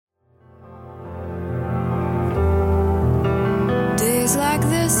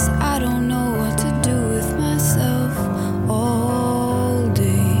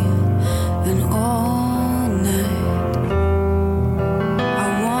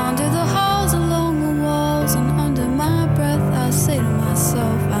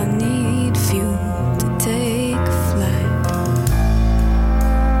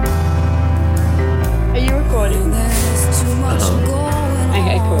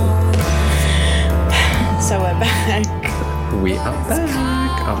We are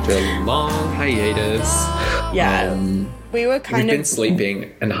back after a long hiatus. Yeah. We were We've been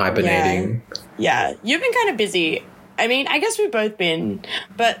sleeping and hibernating. Yeah. You've been kind of busy. I mean, I guess we've both been,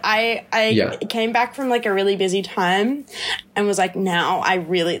 but I came back from like a really busy time and was like, now I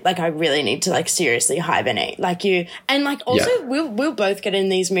really need to like seriously hibernate like you. And like also we'll both get in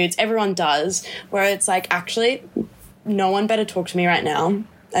these moods. Everyone does, where it's like, actually no one better talk to me right now.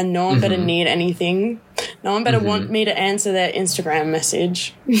 And no one better need anything. No one better want me to answer their Instagram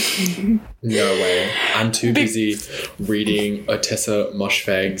message. No way. I'm too busy reading Ottessa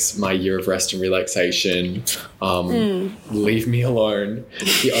Moshfegh's My Year of Rest and Relaxation. Leave me alone.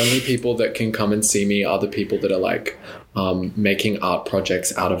 The only people that can come and see me are the people that are like making art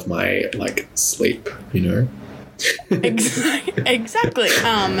projects out of my like sleep, you know? Exactly.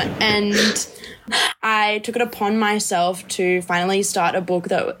 And I took it upon myself to finally start a book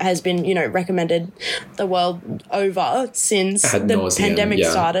that has been, you know, recommended the world over since the pandemic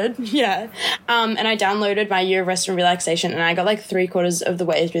started. Yeah. And I downloaded My Year of Rest and Relaxation and I got like 3/4 of the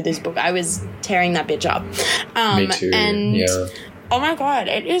way through this book. I was tearing that bitch up. Me too. And oh my God,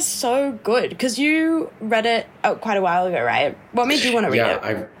 it is so good. Because you read it quite a while ago, right? What made you want to read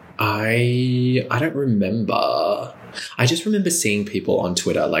it? I don't remember. I just remember seeing people on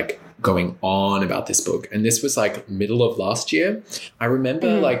Twitter like going on about this book, and this was like middle of last year. I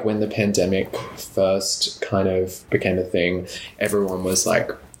remember like when the pandemic first kind of became a thing, everyone was like,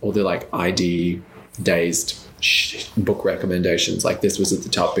 all the like ID dazed book recommendations, like this was at the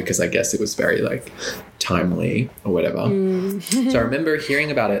top because I guess it was very like timely or whatever. So I remember hearing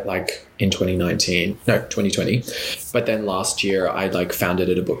about it like in 2020, but then last year I like found it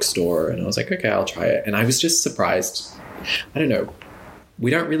at a bookstore and I was like, okay, I'll try it. And I was just surprised. I don't know, we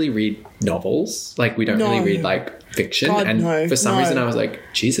don't really read novels, like we don't really read like fiction. For some reason I was like,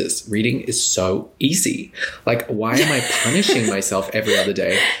 Jesus, reading is so easy. Like, why am I punishing myself every other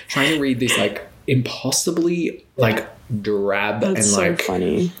day trying to read these like impossibly like drab and like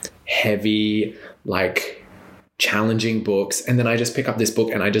funny, heavy, like challenging books, and then I just pick up this book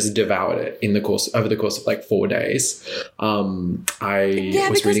and I just devoured it over the course of like 4 days. I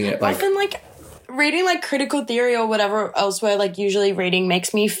was reading it like often like reading like critical theory or whatever elsewhere, like usually reading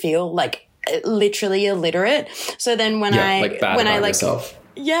makes me feel like literally illiterate. So then when I myself.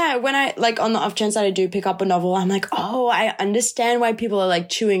 Yeah, when I, like, on the off chance that I do pick up a novel, I'm like, oh, I understand why people are, like,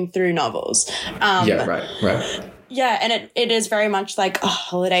 chewing through novels. Right. Yeah, and it is very much like a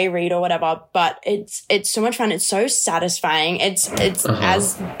holiday read or whatever, but it's so much fun. It's so satisfying. It's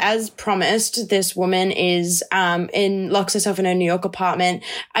as promised, this woman is locks herself in her New York apartment.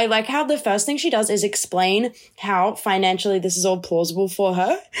 I like how the first thing she does is explain how financially this is all plausible for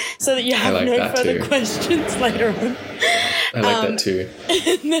her, so that you have no further questions later on. I like that too.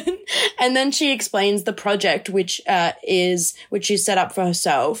 And then she explains the project, which she set up for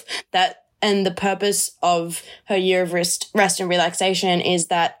herself, and the purpose of her year of rest and relaxation is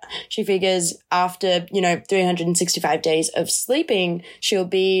that she figures after, 365 days of sleeping, she'll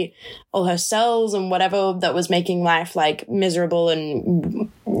be, all her cells and whatever that was making life like miserable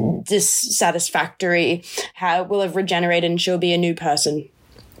and dissatisfactory will have regenerated and she'll be a new person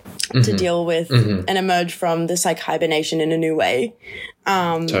to deal with and emerge from this like hibernation in a new way.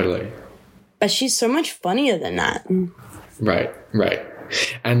 Totally. But she's so much funnier than that. Right.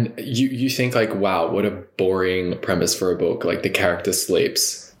 And you think like, wow, what a boring premise for a book. Like the character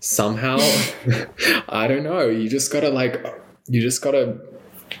sleeps. Somehow, I don't know. You just gotta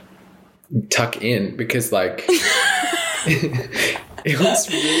tuck in because like it was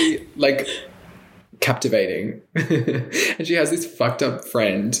really like captivating. And she has this fucked up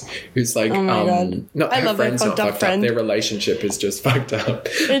friend who's like, oh my God. Not her friend's not fucked up. Their relationship is just fucked up.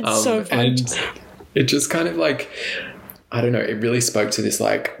 It's so fucked. And it just kind of like, I don't know, it really spoke to this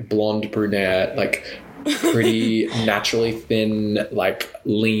like blonde brunette, like pretty naturally thin, like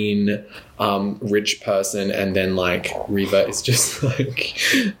lean, rich person, and then like Riva is just like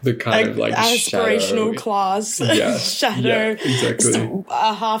the kind of like aspirational class shadow. Yeah, exactly.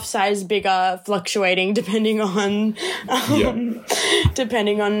 A half size bigger, fluctuating depending on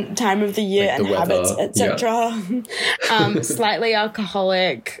time of the year like and habits, etc. Slightly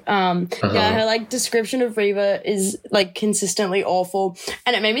alcoholic. Her like description of Riva is like consistently awful,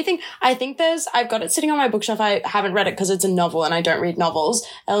 and it made me think. I've got it sitting on my bookshelf. I haven't read it because it's a novel and I don't read novels.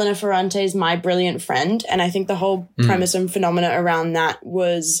 Elena Ferrante's My Brilliant Friend, and I think the whole premise and phenomena around that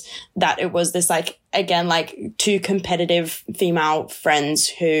was that it was this like, again, like two competitive female friends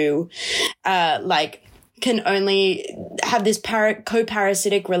who like can only have this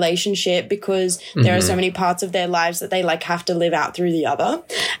co-parasitic relationship because there are so many parts of their lives that they like have to live out through the other.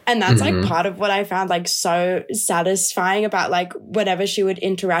 And that's like part of what I found like so satisfying about like whenever she would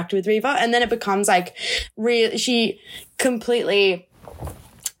interact with Riva. And then it becomes like she completely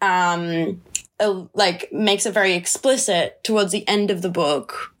like makes it very explicit towards the end of the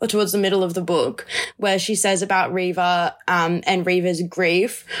book, or towards the middle of the book, where she says about Riva and Riva's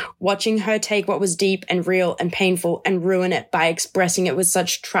grief, watching her take what was deep and real and painful and ruin it by expressing it with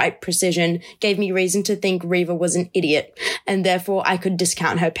such trite precision gave me reason to think Riva was an idiot, and therefore I could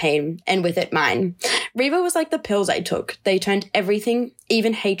discount her pain, and with it mine. Riva was like the pills I took. They turned everything,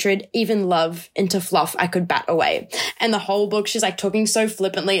 even hatred, even love, into fluff I could bat away. And the whole book, she's like talking so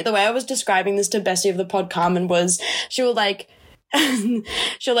flippantly. The way I was describing this to Bestie of the pod, Carmen, was she will like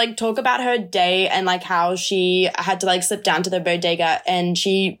she'll like talk about her day and like how she had to like slip down to the bodega, and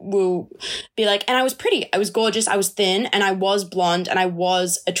she will be like, and I was pretty, I was gorgeous, I was thin, and I was blonde, and I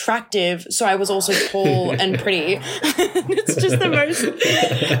was attractive, so I was also tall and pretty. It's just the most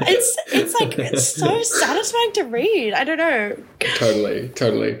it's like it's so satisfying to read. I don't know.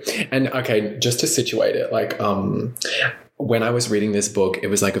 Totally. And okay, just to situate it, like when I was reading this book, it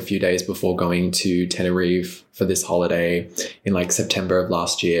was like a few days before going to Tenerife for this holiday in like September of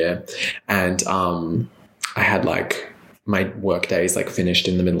last year. And I had like my work days like finished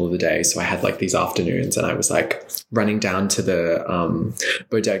in the middle of the day. So I had like these afternoons, and I was like running down to the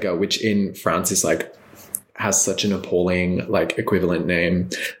bodega, which in France is like has such an appalling like equivalent name,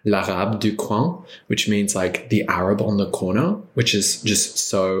 l'arabe du coin, which means like the Arab on the corner, which is just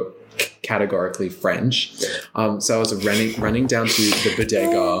so categorically French. So I was running down to the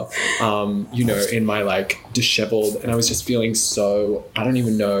bodega, in my like disheveled, and I was just feeling so, I don't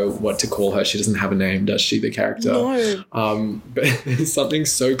even know what to call her. She doesn't have a name, does she, the character? No. But there's something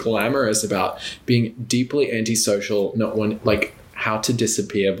so glamorous about being deeply antisocial, not one, like how to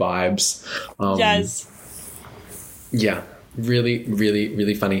disappear vibes. Yes. Yeah. Really, really,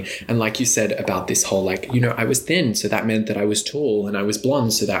 really funny. And like you said about this whole, like, I was thin, so that meant that I was tall, and I was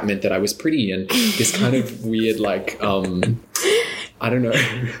blonde, so that meant that I was pretty, and this kind of weird, like, I don't know,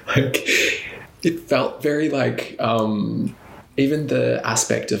 like, it felt very like, even the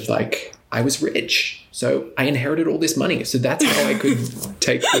aspect of like, I was rich, so I inherited all this money, so that's how I could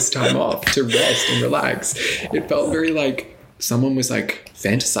take this time off to rest and relax. It felt very like someone was like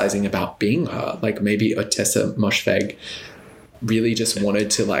fantasizing about being her, like maybe Ottessa Moshfegh really just wanted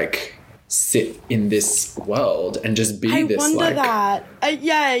to like sit in this world and just be I this wonder like that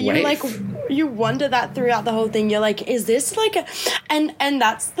you wave. like you wonder that throughout the whole thing. You're like, is this like a, and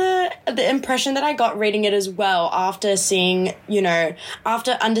that's the impression that I got reading it as well, after seeing,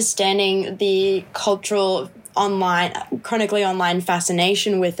 after understanding the cultural online, chronically online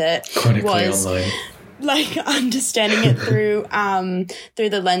fascination with it. Chronically online, like understanding it through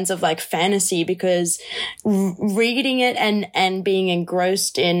the lens of like fantasy, because reading it and being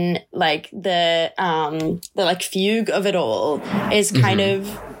engrossed in like the like fugue of it all is kind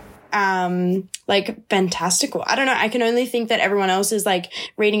of like fantastical. I don't know. I can only think that everyone else is like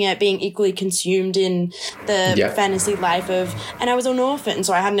reading it, being equally consumed in the fantasy life of, and I was an orphan,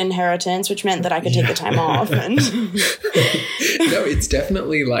 so I had an inheritance, which meant that I could take the time off. And no, it's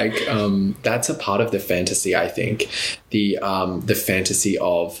definitely like that's a part of the fantasy. I think the fantasy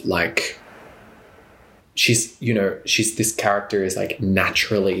of like, she's this character is like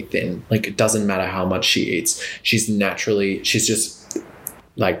naturally thin. Like it doesn't matter how much she eats. She's just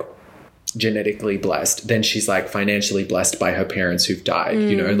like genetically blessed. Then she's like financially blessed by her parents who've died,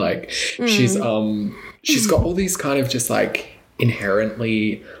 she's got all these kind of just like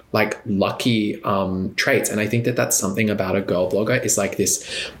inherently like lucky traits. And I think that that's something about a girl blogger, is like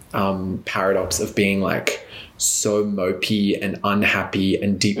this paradox of being like so mopey and unhappy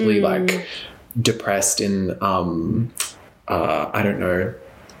and deeply like depressed and I don't know,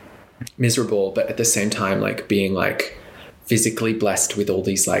 miserable, but at the same time like being like physically blessed with all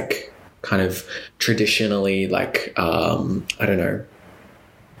these like kind of traditionally like I don't know,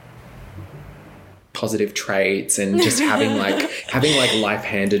 positive traits, and just having like life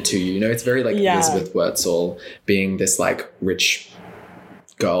handed to you. It's very like Elizabeth Wurtzel being this like rich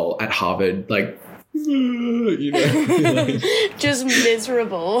girl at Harvard, like just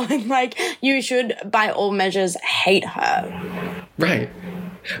miserable, and like you should by all measures hate her, right?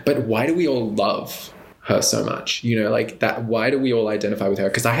 But why do we all love her so much? Like that, why do we all identify with her?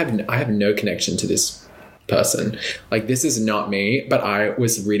 Because I have no connection to this person. Like this is not me, but I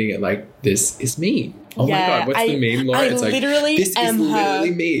was reading it like, this is me. Oh my god, what's the meme, Laura? It's like, this is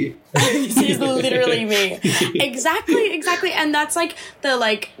literally me. This is literally me. Exactly. And that's like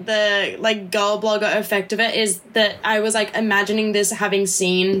the girl blogger effect of it, is that I was like imagining this having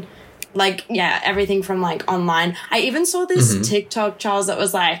seen like, yeah, everything from like online. I even saw this TikTok, Charles, that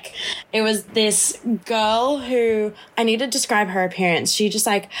was like, it was this girl who, I need to describe her appearance. She just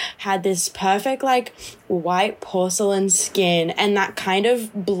like had this perfect like white porcelain skin and that kind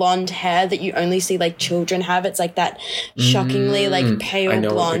of blonde hair that you only see like children have. It's like that shockingly like pale I know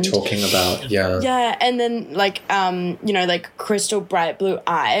blonde. what you're talking about. Yeah. Yeah. And then like, you know, like crystal bright blue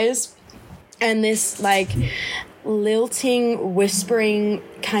eyes and this like lilting, whispering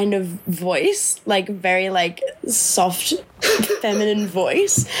kind of voice, like very like soft feminine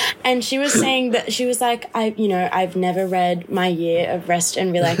voice. And she was saying that she was like, I've never read My Year of Rest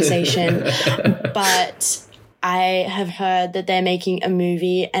and Relaxation, but I have heard that they're making a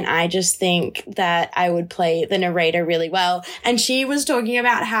movie and I just think that I would play the narrator really well. And she was talking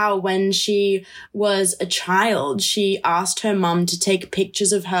about how when she was a child, she asked her mum to take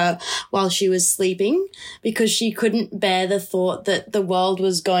pictures of her while she was sleeping because she couldn't bear the thought that the world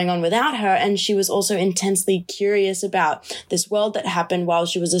was going on without her. And she was also intensely curious about this world that happened while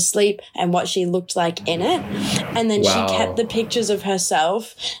she was asleep and what she looked like in it. And then she kept the pictures of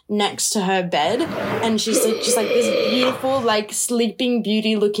herself next to her bed. And she said, just like this beautiful, like Sleeping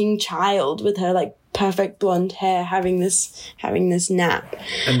Beauty looking child with her like perfect blonde hair having this nap.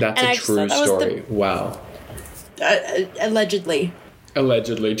 And that's a true story. Wow. Allegedly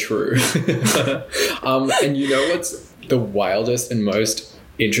true. And you know what's the wildest and most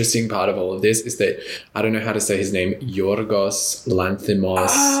interesting part of all of this is that I don't know how to say his name. Yorgos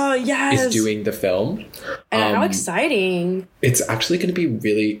Lanthimos is doing the film. And how exciting! It's actually going to be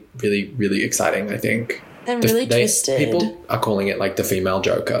really, really, really exciting. I think. And really twisted. People are calling it like the female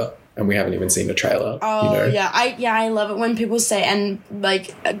Joker, and we haven't even seen the trailer. Oh, you know? yeah. I love it when people say, and like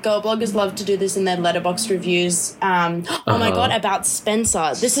girl bloggers love to do this in their Letterboxd reviews. Oh my God, about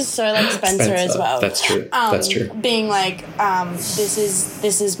Spencer. This is so like Spencer as well. That's true. That's true. Being like, this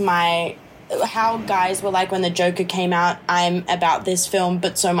is my, how guys were like when the Joker came out. I'm about this film,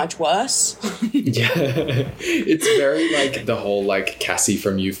 but so much worse. Yeah, it's very like the whole like Cassie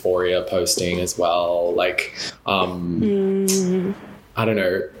from Euphoria posting as well. Like, I don't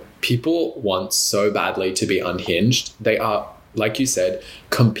know. People want so badly to be unhinged. They are, like you said,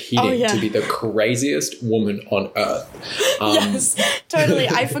 competing to be the craziest woman on earth. Yes, totally.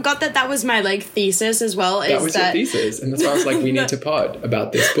 I forgot that was my like thesis as well. That was your thesis, and that's why I was like, we need to pod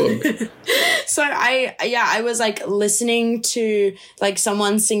about this book. So I was like listening to like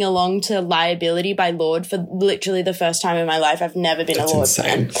someone sing along to Liability by Lorde for literally the first time in my life. I've never been a Lorde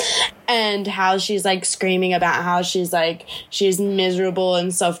fan. And how she's like screaming about how she's miserable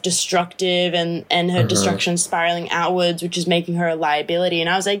and self-destructive and her destruction spiraling outwards, which is making her a liability. And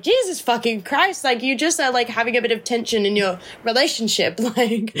I was like, Jesus fucking Christ, like you just are like having a bit of tension in your relationship.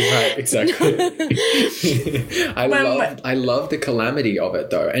 Like, right, exactly. I love the calamity of it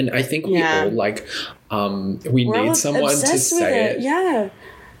though. And I think we all like, we need someone to say it. Yeah.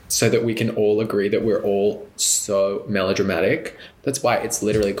 So that we can all agree that we're all so melodramatic. That's why it's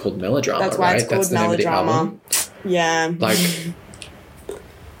literally called melodrama, That's why right? it's called That's the name of the album. Yeah. Like,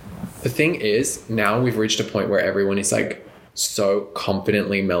 the thing is, now we've reached a point where everyone is like so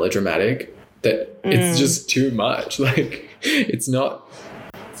confidently melodramatic that it's just too much. Like, it's not...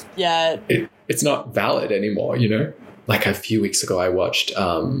 Yeah. It's not valid anymore, you know? Like, a few weeks ago, I watched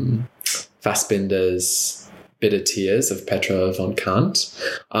Fassbinder's Bitter Tears of Petra von Kant.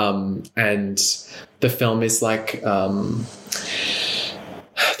 And the film is like,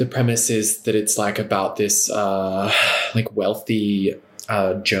 the premise is that it's like about this like wealthy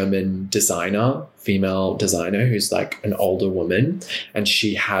German designer, female designer, who's like an older woman, and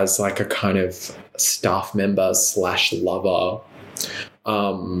she has like a kind of staff member / lover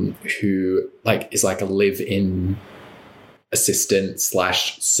who like is like a live-in assistant /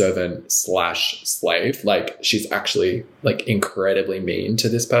 servant / slave. Like, she's actually like incredibly mean to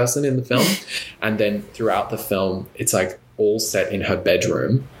this person in the film. And then throughout the film, it's like all set in her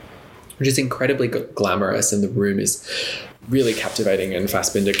bedroom, which is incredibly glamorous, and the room is really captivating, and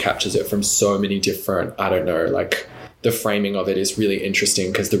Fassbinder captures it from so many different, I don't know, like the framing of it is really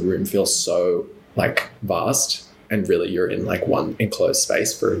interesting because the room feels so like vast. And really, you're in like one enclosed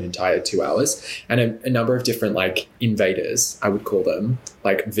space for an entire 2 hours. And a number of different like invaders, I would call them,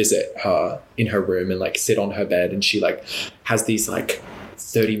 like visit her in her room and like sit on her bed. And she like has these like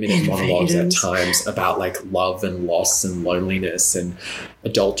 30-minute monologues at times about like love and loss and loneliness and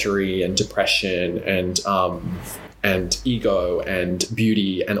adultery and depression and ego and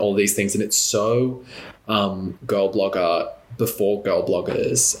beauty and all these things. And it's so girl blogger before girl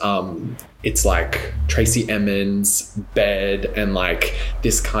bloggers. It's like Tracy Emin's bed, and like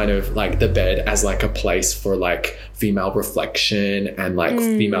this kind of like the bed as like a place for like female reflection and like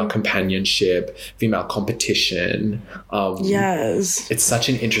female companionship, female competition. Yes. It's such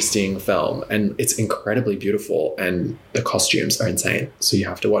an interesting film, and it's incredibly beautiful, and the costumes are insane. So you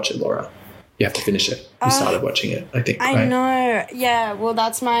have to watch it, Laura. You have to finish it. You started watching it, I think. I know. Yeah. Well,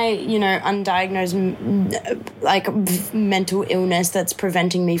 that's my, undiagnosed mental illness that's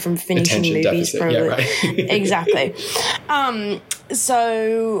preventing me from finishing Attention movies. deficit. Probably. Yeah, right. Exactly.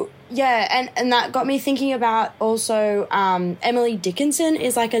 So yeah, and that got me thinking about also Emily Dickinson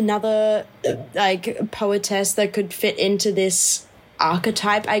is like another like poetess that could fit into this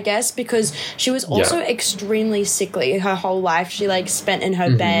archetype, I guess, because she was also extremely sickly her whole life. She like spent in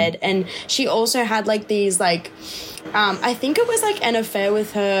her bed, and she also had like these like I think it was like an affair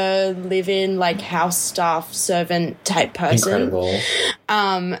with her live-in like house staff servant type person. Incredible.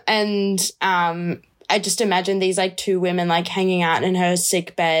 I just imagine these like two women like hanging out in her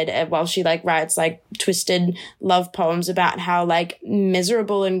sick bed while she like writes like twisted love poems about how like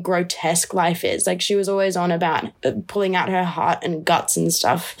miserable and grotesque life is. Like she was always on about pulling out her heart and guts and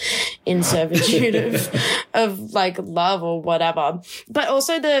stuff in servitude of like love or whatever. But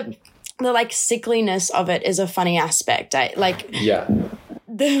also the like sickliness of it is a funny aspect. The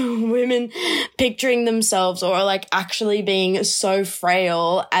women picturing themselves or like actually being so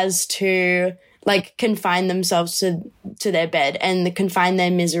frail as to like confine themselves to their bed and confine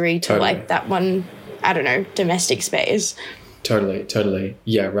their misery to like that one, I don't know, domestic space. Totally.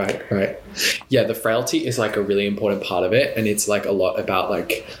 Yeah, right. Yeah, the frailty is like a really important part of it, and it's like a lot about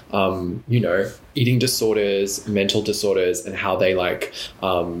like eating disorders, mental disorders, and how they like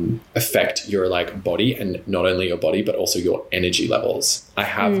affect your like body, and not only your body but also your energy levels. I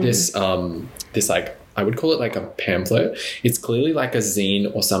have this like, I would call it like a pamphlet. It's clearly like a zine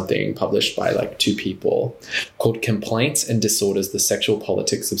or something published by like two people called Complaints and Disorders, The Sexual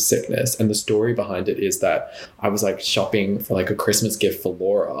Politics of Sickness. And the story behind it is that I was like shopping for like a Christmas gift for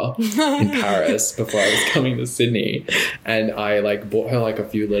Laura in Paris before I was coming to Sydney. And I like bought her like a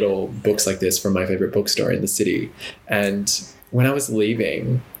few little books like this from my favorite bookstore in the city. And when I was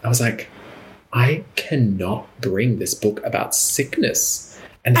leaving, I was like, I cannot bring this book about sickness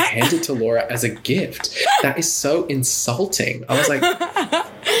and hand it to Laura as a gift. That is so insulting. I was like,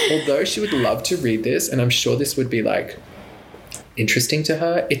 although she would love to read this, and I'm sure this would be like interesting to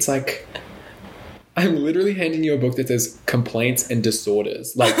her, it's like, I'm literally handing you a book that says Complaints and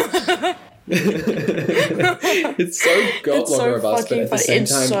Disorders. Like, it's so girl blogger of us, but at the same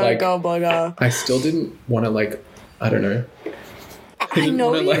time, like, girl blogger. I still didn't want to like, I don't know. I know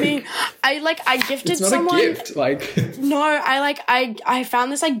what you mean. I gifted someone. It's not a gift. No, I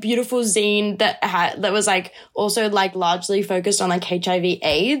found this like beautiful zine that was like also like largely focused on like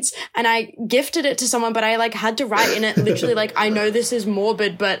HIV/AIDS, and I gifted it to someone, but I like had to write in it literally like, I know this is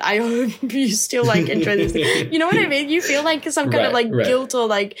morbid, but I hope you still like enjoy this. You know what I mean? You feel like some kind of like guilt or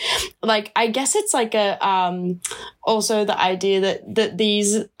like I guess it's like a also the idea that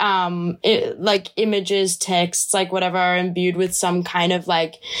these like images, texts, like whatever are imbued with some kind of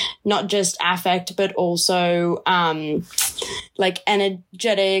like not just affect but also like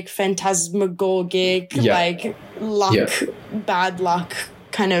energetic, phantasmagoric, like luck, bad luck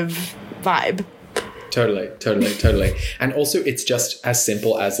kind of vibe. Totally. And also it's just as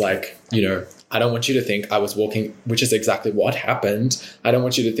simple as like, I don't want you to think I was walking, which is exactly what happened. I don't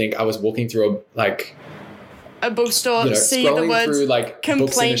want you to think I was walking through a bookstore, see the words through, like,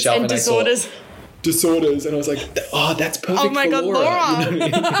 Complaints and Disorders. Disorders, and I was like, oh, that's perfect. Oh my God, Laura. You know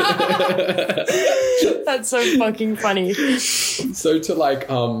what I mean? That's so fucking funny. So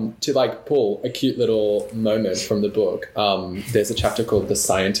to pull a cute little moment from the book, there's a chapter called The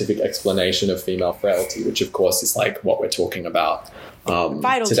Scientific Explanation of Female Frailty, which of course is like what we're talking about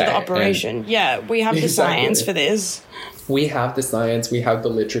vital today. To the operation. We have the science for this. We have the science, we have the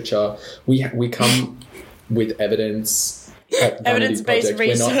literature, we come with evidence. Evidence-based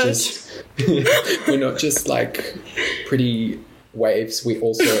research. We're not just like pretty waves. We're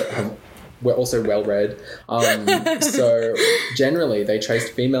also well read. So generally, they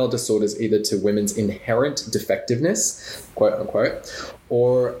traced female disorders either to women's inherent defectiveness, quote unquote,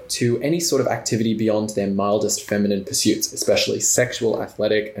 or to any sort of activity beyond their mildest feminine pursuits, especially sexual,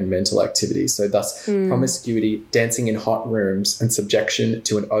 athletic, and mental activities. So thus, promiscuity, dancing in hot rooms, and subjection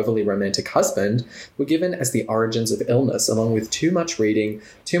to an overly romantic husband were given as the origins of illness, along with too much reading,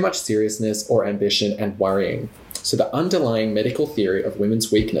 too much seriousness or ambition, and worrying. So the underlying medical theory of women's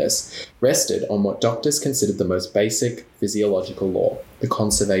weakness rested on what doctors considered the most basic physiological law, the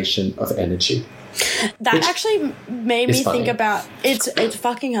conservation of energy. That actually made me think about it's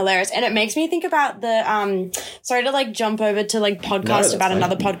fucking hilarious, and it makes me think about the sorry to like jump over to like podcast about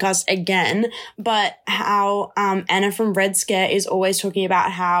another podcast again, but how Anna from Red Scare is always talking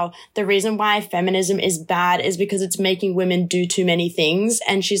about how the reason why feminism is bad is because it's making women do too many things,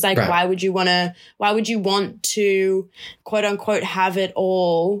 and she's like, why would you want to quote unquote have it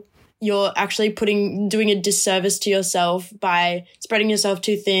all? You're actually doing a disservice to yourself by spreading yourself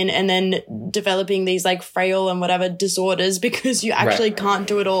too thin and then developing these like frail and whatever disorders because you actually can't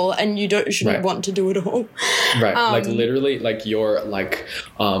do it all and you shouldn't want to do it all. Right. Like literally like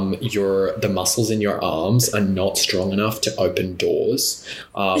the muscles in your arms are not strong enough to open doors.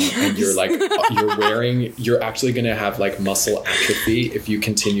 And you're like, you're actually going to have like muscle atrophy if you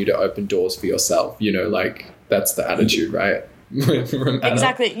continue to open doors for yourself, you know, like that's the attitude, right?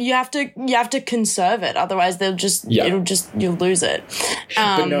 Exactly. You have to conserve it, otherwise you'll lose it.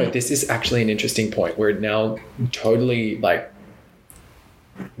 But no, this is actually an interesting point. We're now totally like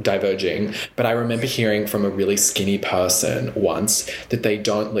diverging, but I remember hearing from a really skinny person once that they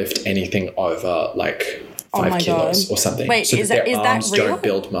don't lift anything over like 5 kilos or something. Wait, so is their that arms real? don't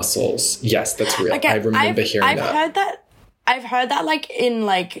build muscles. Yes, that's real. Okay, I remember hearing that. I've heard that like in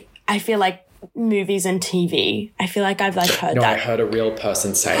like, I feel like movies and TV. I feel like I've like heard that. No, I heard a real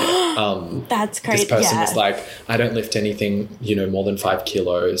person say it. That's crazy. This person was like, I don't lift anything, you know, more than 5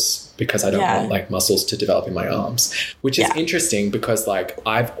 kilos because I don't want like muscles to develop in my arms, which is interesting because like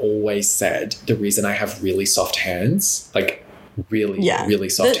I've always said the reason I have really soft hands, like really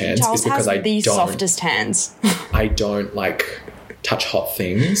soft hands Charles is because has the softest hands. I don't like touch hot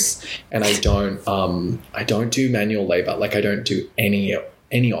things and I don't do manual labor. Like I don't do any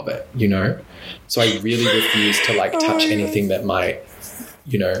of it, you know? So I really refuse to like touch anything that might,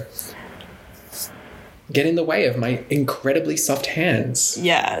 you know, get in the way of my incredibly soft hands.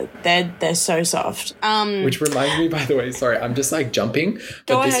 Yeah, they're so soft. Which reminds me, by the way, sorry, I'm just like jumping,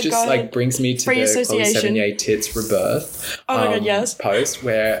 but this just like brings me to the Chloe Sevigny Tits Rebirth post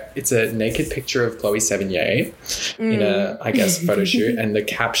where it's a naked picture of Chloe Sevigny in a, I guess, photo shoot, and the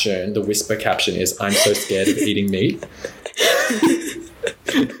caption, the whisper caption is, "I'm so scared of eating meat."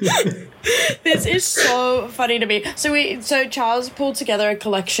 This is so funny to me. So Charles pulled together a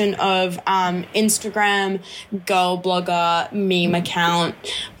collection of Instagram girl blogger meme account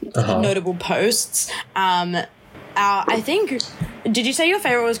notable posts. I think, did you say your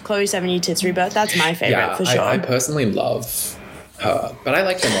favorite was Chloe Sevigny Tits Rebirth? That's my favorite for sure. I personally love her, but I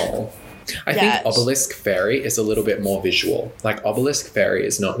like them all. I think Obelisk Fairy is a little bit more visual. Like Obelisk Fairy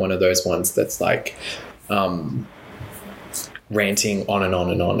is not one of those ones that's like ranting on and on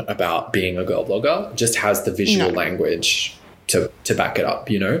and on about being a girl blogger, just has the visual language to back it up,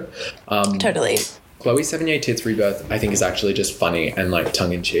 you know? Totally. Chloe Sevigny Tits Rebirth, I think, is actually just funny and like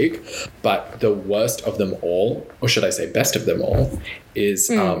tongue-in-cheek, but the worst of them all, or should I say best of them all, is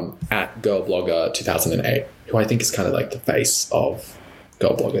at Girl Blogger 2008, who I think is kind of like the face of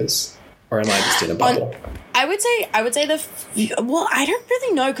girl bloggers. Or am I just in a bubble? I would say well, I don't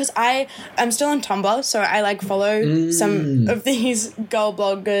really know because I'm still on Tumblr, so I like follow some of these girl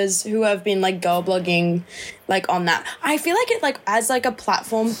bloggers who have been like girl blogging like on that. I feel like it like as like a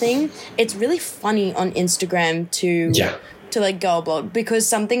platform thing, it's really funny on Instagram to like girl blog, because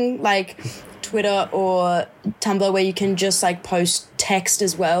something like Twitter or Tumblr where you can just like post text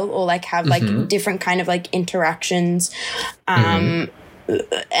as well, or like have like different kind of like interactions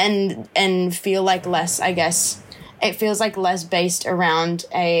and feel like less, I guess it feels like less based around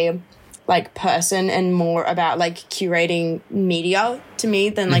a like person and more about like curating media to me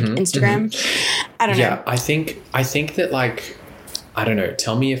than like Instagram. I don't know. Yeah, I think that like, I don't know,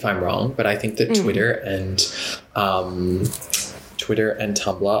 tell me if I'm wrong, but I think that Twitter and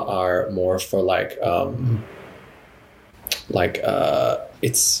Tumblr are more for like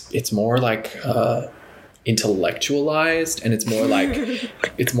it's more like intellectualized, and it's more like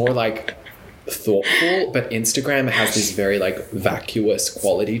thoughtful, but Instagram has this very like vacuous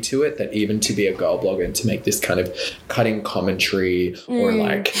quality to it that even to be a girl blogger and to make this kind of cutting commentary or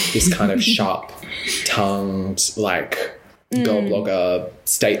like this kind of sharp tongued like girl blogger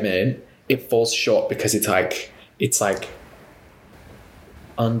statement, it falls short because it's like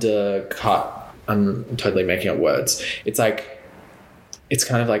undercut. I'm totally making up words. It's like it's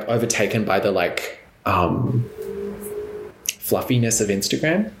kind of like overtaken by the like fluffiness of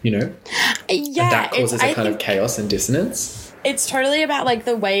Instagram, you know? Yeah. And that causes a kind of chaos and dissonance. It's totally about like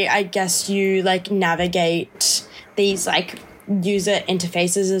the way I guess you like navigate these like user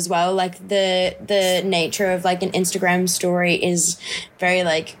interfaces as well. Like the nature of like an Instagram story is very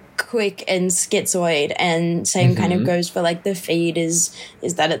like quick and schizoid, and same kind of goes for like the feed is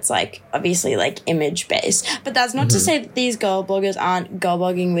that it's like obviously like image based. But that's not to say that these girl bloggers aren't girl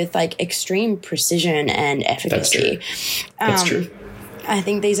blogging with like extreme precision and efficacy. That's true. I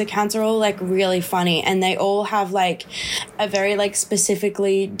think these accounts are all like really funny, and they all have like a very like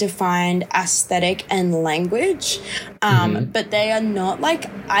specifically defined aesthetic and language, but they are not like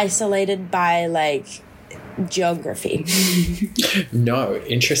isolated by like geography. No,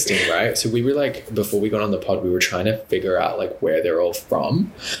 interesting, right? So we were like, before we got on the pod, we were trying to figure out like where they're all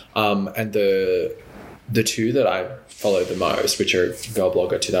from, and the two that I follow the most, which are Girl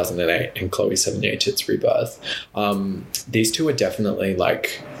Blogger 2008 and Chloe 78 Its Rebirth, these two are definitely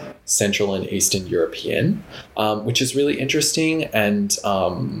like Central and Eastern European, which is really interesting, and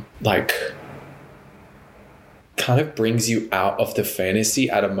like kind of brings you out of the fantasy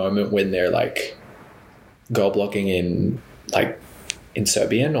at a moment when they're like girl blogging in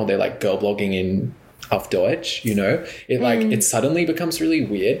Serbian, or they're like girl blogging in auf Deutsch, you know? It like it suddenly becomes really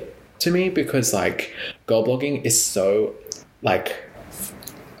weird to me, because like girl blogging is so like,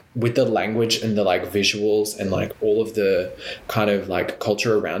 with the language and the like visuals and like all of the kind of like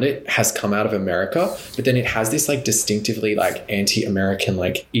culture around it has come out of America, but then it has this like distinctively like anti-American,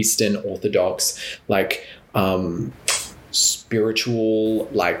 like Eastern Orthodox, like spiritual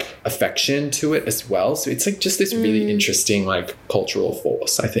like affection to it as well. So it's like just this really interesting like cultural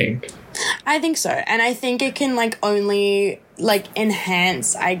force, I think. I think so. And I think it can like only like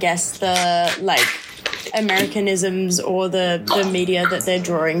enhance, I guess, the like Americanisms or the media that they're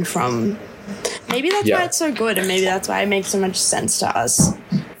drawing from. Maybe that's why it's so good, and maybe that's why it makes so much sense to us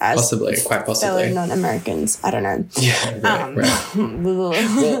as quite possibly fellow non-Americans. I don't know. Yeah, right. Well,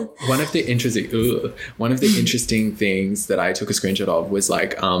 one of the interesting things that I took a screenshot of was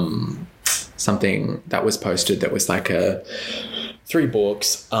like something that was posted that was like 3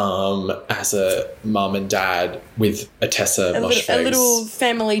 books as a mom and dad with a Tessa mosh face. A little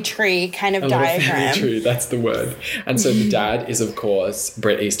family tree kind of diagram. Family tree, that's the word. And so the dad is, of course,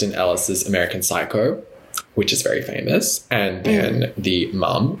 Bret Easton Ellis's American Psycho, which is very famous. And then the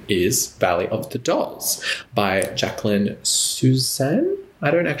mum is Valley of the Dolls by Jacqueline Suzanne.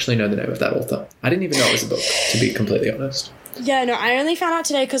 I don't actually know the name of that author. I didn't even know it was a book, to be completely honest. Yeah, no, I only found out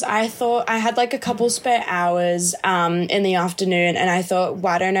today because I thought I had like a couple spare hours in the afternoon, and I thought,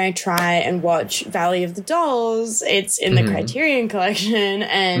 why don't I try and watch Valley of the Dolls? It's in the Criterion Collection,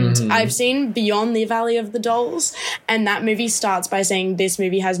 and I've seen Beyond the Valley of the Dolls, and that movie starts by saying this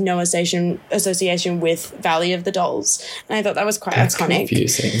movie has no association with Valley of the Dolls, and I thought that was quite iconic.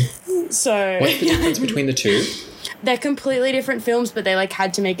 Confusing. So what's the difference between the two? They're completely different films, but they like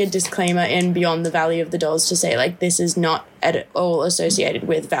had to make a disclaimer in Beyond the Valley of the Dolls to say like this is not at all associated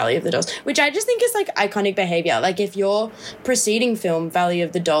with Valley of the Dolls, which I just think is like iconic behavior. Like if your preceding film Valley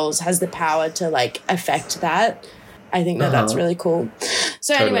of the Dolls has the power to like affect that, I think that that's really cool.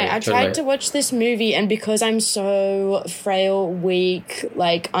 So anyway, I tried to watch this movie, and because I'm so frail, weak,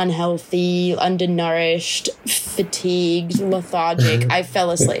 like unhealthy, undernourished, fatigued, lethargic, I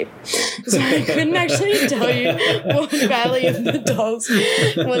fell asleep. So I couldn't actually tell you what Valley of the Dolls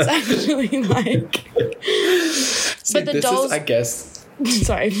was actually like. See, but the dolls, is, I guess.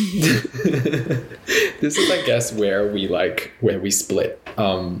 Sorry. This is, I guess, where we split.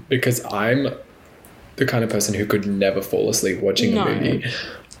 Because I'm the kind of person who could never fall asleep watching a movie.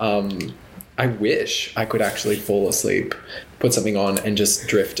 I wish I could actually fall asleep, put something on and just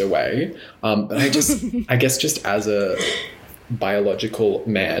drift away. But I guess just as a biological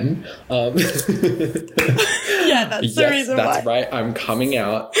man. Yeah, that's the reason why. That's right. I'm coming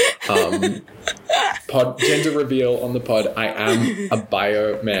out. Gender reveal on the pod. I am a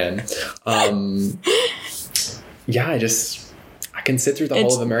bio man. I can sit through the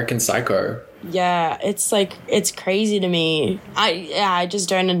whole of American Psycho. Yeah, it's like, it's crazy to me. I just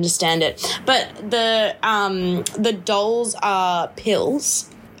don't understand it. But the dolls are pills.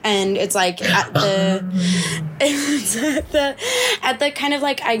 And it's like at the kind of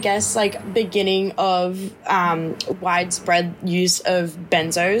like, I guess, like beginning of widespread use of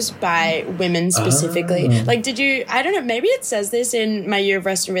benzos by women specifically. Like, I don't know, maybe it says this in my year of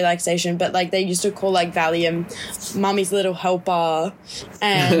rest and relaxation, but like they used to call like Valium Mommy's Little Helper.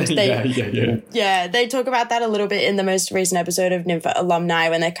 And they, they talk about that a little bit in the most recent episode of Nympha Alumni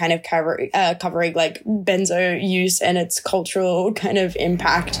when they're kind of covering like benzo use and its cultural kind of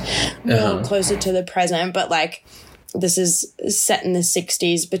impact. More closer to the present, but like this is set in the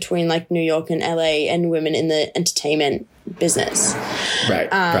 60s between like New York and LA and women in the entertainment business. Right.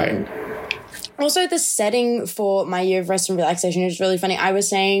 Also, the setting for my year of rest and relaxation is really funny. I was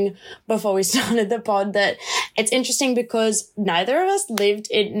saying before we started the pod that it's interesting because neither of us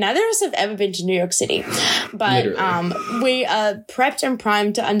have ever been to New York City, but we are prepped and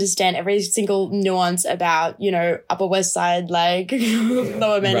primed to understand every single nuance about, you know, Upper West Side, like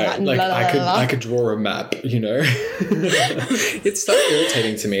Lower Manhattan. Right. Like blah, blah, blah. I could draw a map, you know. It's so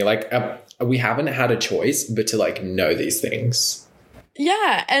irritating to me. Like we haven't had a choice but to like know these things.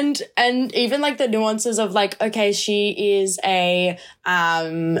 Yeah, and even like the nuances of like, okay, she is a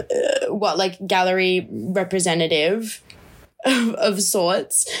gallery representative of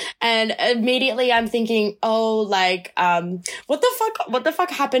sorts, and immediately I'm thinking, oh, like what the fuck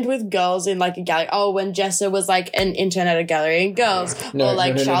happened with girls in like a gallery? Oh, when Jessa was like an intern at a gallery in Girls, or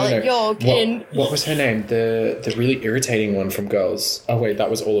like Charlotte York in what was her name? The really irritating one from Girls. Oh wait, that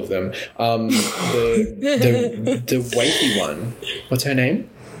was all of them. The wavy one. What's her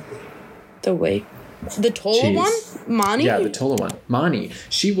name? The taller one, Marnie. Yeah, the taller one, Marnie.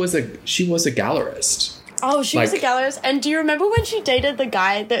 She was a gallerist. Oh, she was a gallerist. And do you remember when she dated the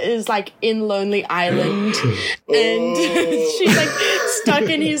guy that is like in Lonely Island and she's like stuck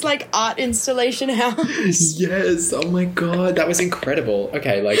in his like art installation house? Yes. Oh my God. That was incredible.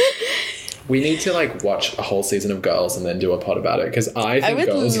 Okay. Like we need to like watch a whole season of Girls and then do a pod about it. Cause I think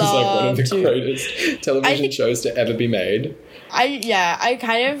Girls is like one of the greatest television shows to ever be made. I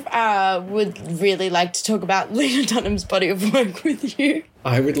kind of would really like to talk about Lena Dunham's body of work with you.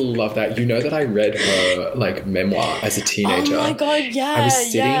 I would love that. You know that I read her like memoir as a teenager. Oh my God, yeah. I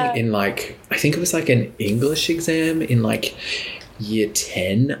was sitting in like, I think it was like an English exam in like year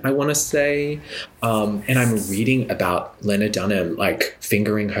 10, I want to say. And I'm reading about Lena Dunham like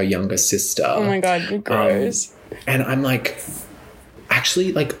fingering her younger sister. Oh my God, you're gross. And I'm like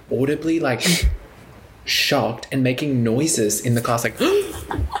actually like audibly like shocked and making noises in the class like because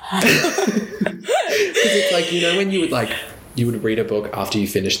it's like, you know, when you would read a book after you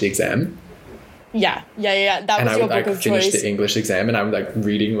finish the exam. Yeah. That was your book of choice. And I would finish the English exam and I would like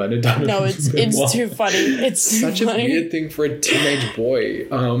reading Lena Dunham. No, it's too funny. It's such a weird thing for a teenage boy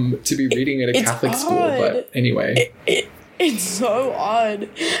to be reading at a Catholic school. But anyway. It's so odd.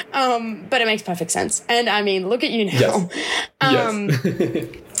 But it makes perfect sense. And I mean, look at you now. Yes.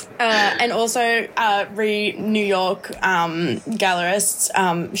 And also New York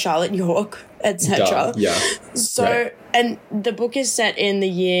gallerists, Charlotte York, etc. Yeah. So, right. And the book is set in the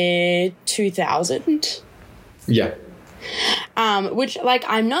year 2000. Yeah. Which, like,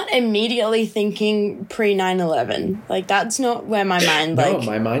 I'm not immediately thinking pre 9/11. Like, that's not where my mind, like... No,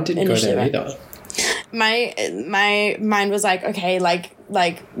 my mind didn't go there either. My mind was like, okay, like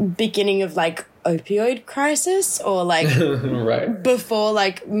beginning of like opioid crisis, or like right before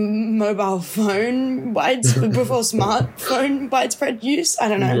like mobile phone before smartphone widespread use. I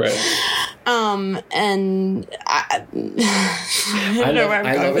don't know. Right. And I don't know where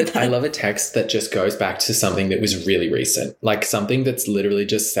I'm going with that. I love a text that just goes back to something that was really recent, like something that's literally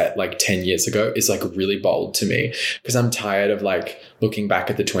just set like 10 years ago is like really bold to me, because I'm tired of like looking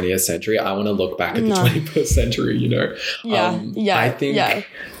back at the 20th century. I want to look back at the 21st century, you know? I think...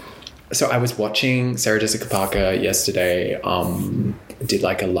 So I was watching Sarah Jessica Parker yesterday, did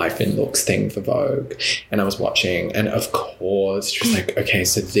like a life in looks thing for Vogue, and I was watching, and of course she was like, okay,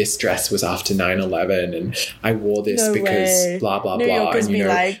 so this dress was after 9/11 and I wore this because blah blah New blah. Yorkers and you know,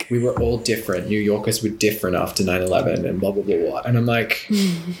 like... we were all different. New Yorkers were different after 9/11 and blah blah blah blah. And I'm like,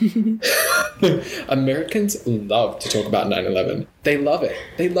 Americans love to talk about 9/11. They love it.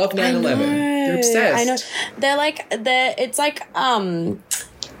 They love 9/11. They're obsessed. I know. It's like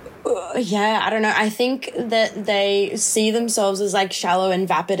I don't know. I think that they see themselves as like shallow and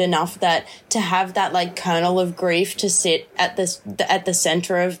vapid enough that to have that like kernel of grief to sit at the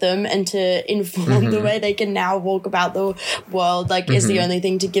center of them and to inform the way they can now walk about the world is the only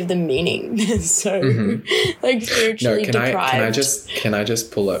thing to give them meaning. So like spiritually deprived. Can I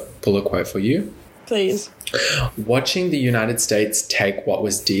just pull a quote for you? Please. Watching the United States take what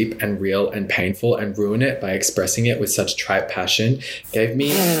was deep and real and painful and ruin it by expressing it with such trite passion gave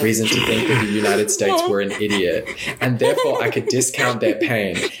me reason to think that the United States were an idiot, and therefore I could discount their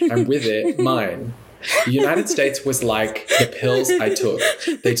pain, and with it, mine. The United States was like the pills I took.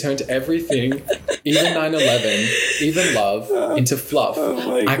 They turned everything, even 9/11, even love, into fluff.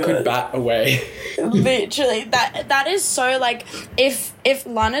 I could bat away. Literally, that is so like if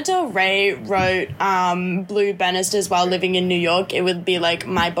Lana Del Rey wrote Blue Bannisters while living in New York, it would be like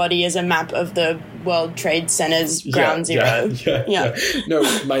my body is a map of the World Trade Center's ground zero. Yeah. No,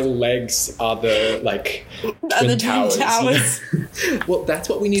 my legs are the Twin Towers. Well, that's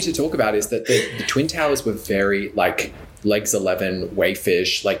what we need to talk about, is that the Twin Towers were very like legs 11,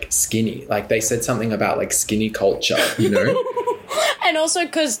 wayfish, like skinny. Like they said something about like skinny culture, you know? And also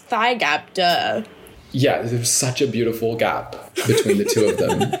because thigh gap, duh. yeah, there's such a beautiful gap between the two of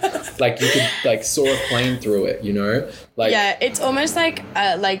them. Like you could like soar a plane through it, you know? Like yeah, it's almost like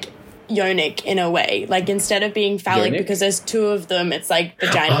yonic in a way. Like instead of being phallic, Yonic? because there's two of them, it's like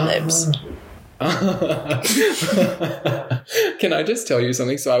vagina lips. Can I just tell you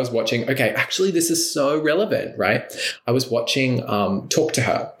something? So I was watching, okay, actually this is so relevant, right? I was watching Talk to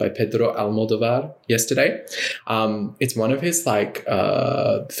Her by Pedro Almodovar yesterday. It's one of his like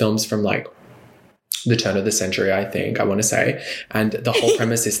films from like the turn of the century, I think, I want to say. And the whole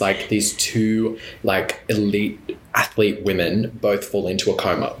premise is like these two like elite athlete women both fall into a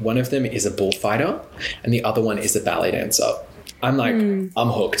coma. One of them is a bullfighter and the other one is a ballet dancer. I'm like, I'm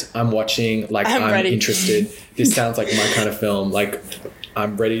hooked. I'm watching, like, I'm ready. interested. This sounds like my kind of film. Like,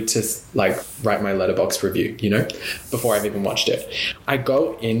 I'm ready to, like, write my Letterboxd review, you know, before I've even watched it. I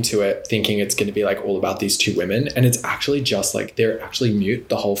go into it thinking it's going to be, like, all about these two women. And it's actually just, like, they're actually mute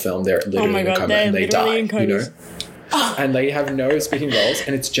the whole film. They're literally in a coma and they die, you know. And they have no speaking roles.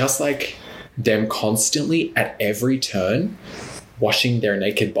 And it's just, like, them constantly at every turn washing their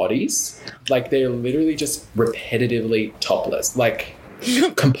naked bodies. Like they're literally just repetitively topless, like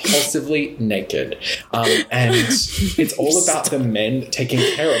compulsively naked. And it's all about the men taking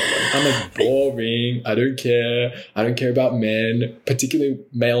care of them. I'm like, boring. I don't care. I don't care about men, particularly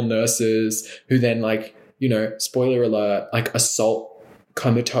male nurses who then like, you know, spoiler alert, like assault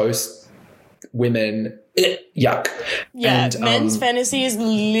comatose women. Yuck. Yeah, and, men's fantasy is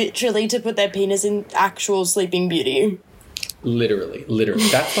literally to put their penis in actual Sleeping Beauty. Literally.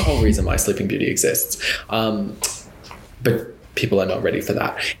 That's the whole reason why Sleeping Beauty exists. But people are not ready for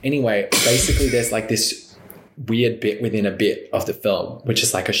that. Anyway, basically there's like this weird bit within a bit of the film, which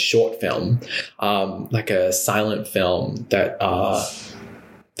is like a short film, like a silent film that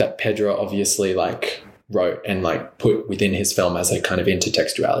Pedro obviously like wrote and like put within his film as a kind of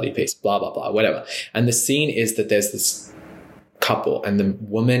intertextuality piece, blah, blah, blah, whatever. And the scene is that there's this couple and the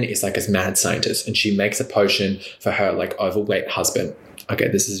woman is like a mad scientist and she makes a potion for her like overweight husband. Okay,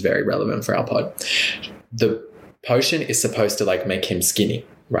 this is very relevant for our pod. The potion is supposed to like make him skinny,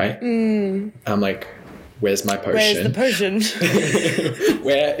 right? I'm like, where's my potion? Where's the potion?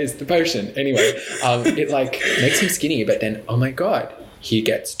 Where is the potion? Anyway, it like makes him skinny, but then, oh my God, he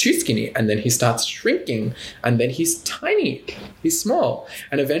gets too skinny and then he starts shrinking and then he's tiny, he's small.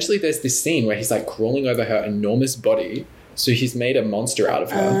 And eventually there's this scene where he's like crawling over her enormous body. So he's made a monster out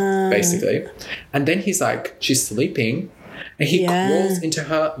of her, basically. And then he's like, she's sleeping and he crawls into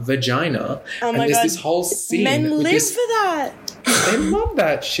her vagina. Oh and my there's God. this whole scene. Men live for that. They love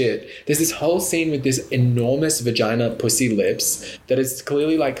that shit. There's this whole scene with this enormous vagina pussy lips that is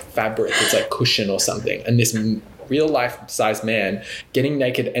clearly like fabric. It's like cushion or something. And this real life size man getting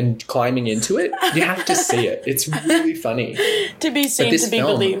naked and climbing into it. You have to see it. It's really funny. To be seen, to be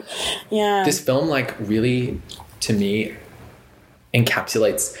believed. Yeah. This film like really, to me,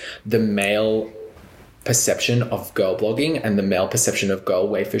 encapsulates the male perception of girl blogging and the male perception of girl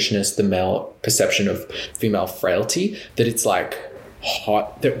waifishness, the male perception of female frailty, that it's like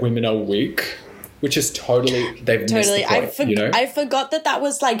hot that women are weak, which is they've missed the point, you know? I forgot that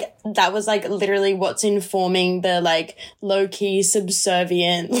was like literally what's informing the like low-key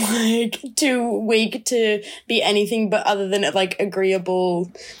subservient, like too weak to be anything but other than like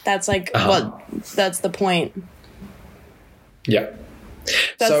agreeable. That's like that's the point. Yeah.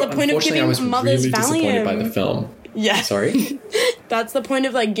 That's the point of giving I was mothers really disappointed Valium. by the film. Yeah. Sorry? That's the point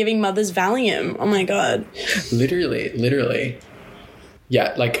of like giving mothers Valium. Oh my God. Literally.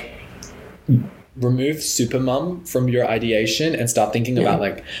 Yeah, like remove Supermum from your ideation and start thinking about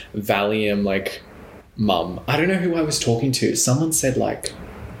like Valium, like mum. I don't know who I was talking to. Someone said like,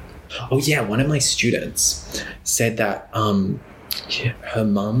 oh yeah, one of my students said that her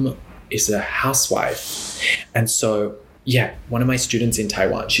mum is a housewife. And so yeah, one of my students in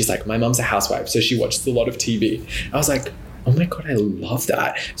Taiwan, she's like, my mum's a housewife, so she watches a lot of TV. I was like, oh my God, I love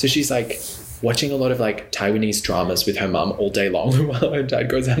that. So she's like watching a lot of like Taiwanese dramas with her mum all day long while her dad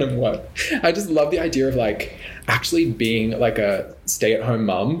goes out and work. I just love the idea of like actually being like a stay-at-home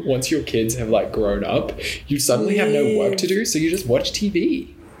mum. Once your kids have like grown up, you suddenly have no work to do, so you just watch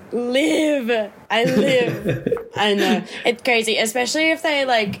TV. I live. I know. It's crazy, especially if they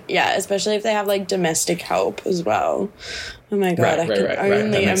have like domestic help as well. Oh my God, I can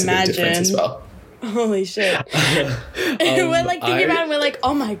only imagine. As well. Holy shit. We're like thinking about it, we're like,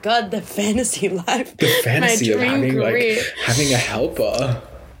 oh my God, the fantasy life. The fantasy of having career. like having a helper.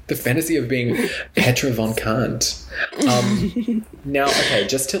 The fantasy of being Petra von Kant. Now, okay,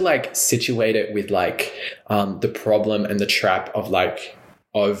 just to like situate it with like the problem and the trap of like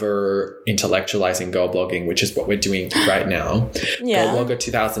over intellectualizing girl blogging, which is what we're doing right now. Yeah. Girl Blogger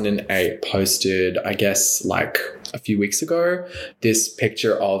 2008 posted, I guess, like a few weeks ago, this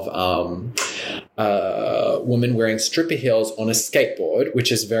picture of a woman wearing stripper heels on a skateboard,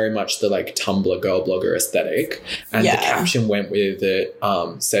 which is very much the like Tumblr girl blogger aesthetic. And the caption went with it,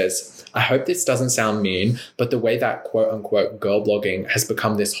 says, I hope this doesn't sound mean, but the way that quote unquote girl blogging has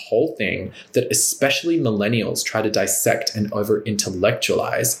become this whole thing that especially millennials try to dissect and over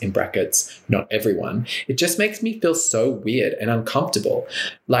intellectualize, in brackets, not everyone, it just makes me feel so weird and uncomfortable.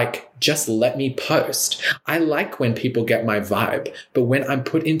 Like, just let me post. I like when people get my vibe, but when I'm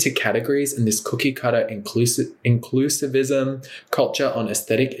put into categories in this cookie cutter inclusivism culture on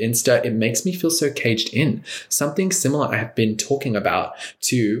aesthetic Insta, it makes me feel so caged in. Something similar I have been talking about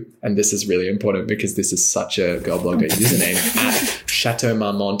to, and this is really important because this is such a girl blogger username, at Chateau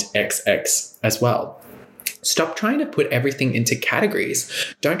Marmont XX as well. Stop trying to put everything into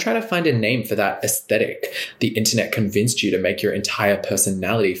categories. Don't try to find a name for that aesthetic. The internet convinced you to make your entire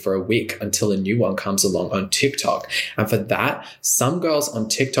personality for a week until a new one comes along on TikTok. And for that, some girls on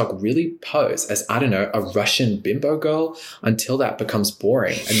TikTok really pose as, I don't know, a Russian bimbo girl until that becomes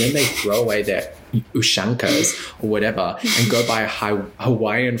boring. And then they throw away their ushankas or whatever and go buy a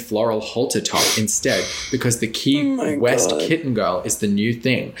Hawaiian floral halter top instead because the Key West kitten girl is the new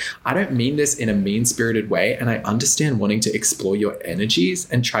thing. I don't mean this in a mean-spirited way, and I understand wanting to explore your energies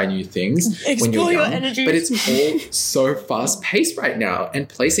and try new things when you're young, but it's all so fast-paced right now, and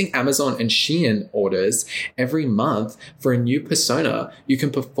placing Amazon and Shein orders every month for a new persona you can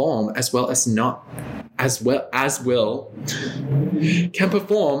perform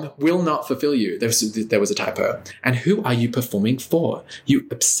will not fulfill you. There was a typo. And who are you performing for? You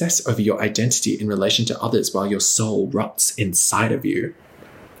obsess over your identity in relation to others while your soul rots inside of you.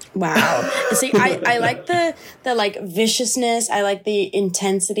 Wow. See, I like the like viciousness. I like the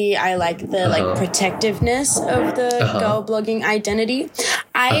intensity. I like the like protectiveness of the girl blogging identity.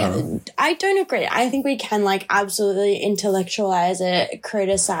 I don't agree. I think we can like absolutely intellectualize it,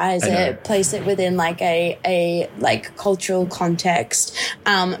 criticize it, place it within like a like cultural context.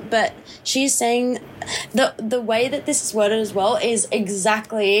 But she's saying the way that this is worded as well is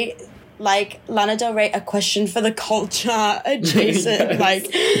exactly like Lana Del Rey, a question for the culture adjacent,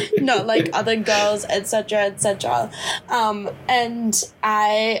 like not like other girls, etc., etc. And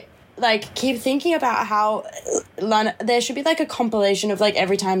I like keep thinking about how there should be like a compilation of like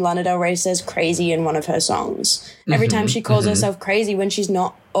every time Lana Del Rey says crazy in one of her songs. Every time she calls herself crazy when she's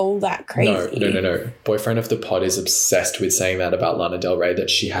not all that crazy. No. Boyfriend of the pod is obsessed with saying that about Lana Del Rey, that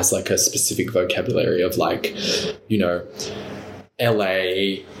she has like a specific vocabulary of like, you know,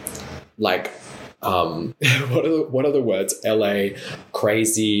 LA, like what are the words? LA,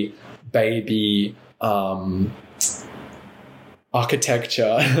 crazy, baby,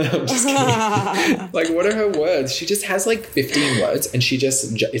 architecture. I'm just kidding. Like, what are her words? She just has like 15 words, and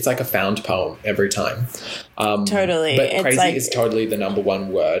it's like a found poem every time. Totally. But it's crazy like, is totally the number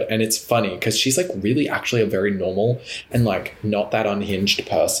one word, and it's funny because she's like really actually a very normal and like not that unhinged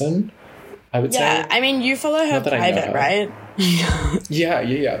person, I would say. Yeah, I mean, you follow her private, right?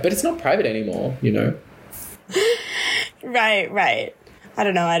 Yeah. But it's not private anymore, you know? Right. I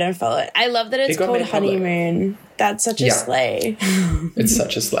don't know. I don't follow it. I love that it's called Honeymoon. That's such a slay. It's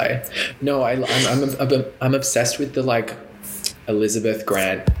such a slay. No, I'm obsessed with the like Elizabeth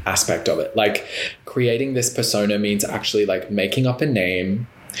Grant aspect of it. Like, creating this persona means actually like making up a name,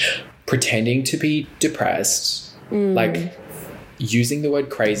 pretending to be depressed, like using the word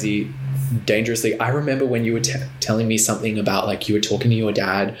crazy dangerously. I remember when you were telling me something about like you were talking to your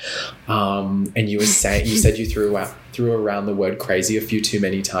dad, and you said you threw around the word crazy a few too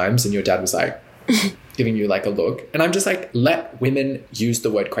many times, and your dad was like giving you like a look, and I'm just like, let women use the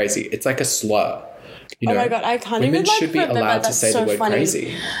word crazy. It's like a slur. You know, oh my God, I can't women even like should be allowed to say the word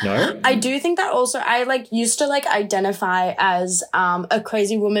crazy. No, I do think that also I like used to like identify as a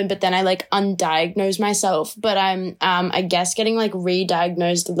crazy woman, but then I like undiagnosed myself. But I'm I guess getting like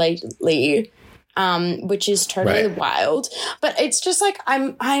re-diagnosed lately, which is totally wild. But it's just like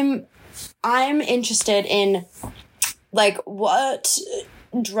I'm interested in like what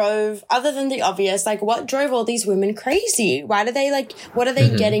drove, other than the obvious, like what drove all these women crazy? Why do they like, what are they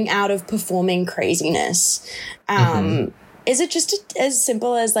getting out of performing craziness? Is it just as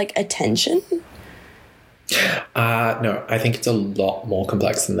simple as like attention? No, I think it's a lot more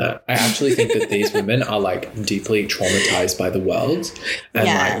complex than that. I actually think that these women are like deeply traumatized by the world, and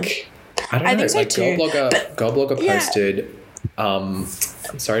like I don't know, so like too. Girl Blogger posted I'm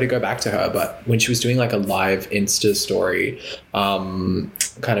sorry to go back to her, but when she was doing like a live Insta story, kind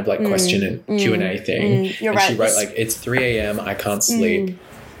of like question and Q&A thing, You're and right. she wrote like, it's 3 a.m. I can't sleep.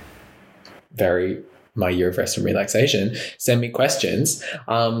 Very my year of rest and relaxation. Send me questions.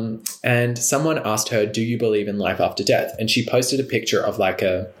 And someone asked her, do you believe in life after death? And she posted a picture of like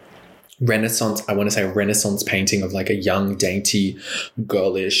a Renaissance painting of like a young, dainty,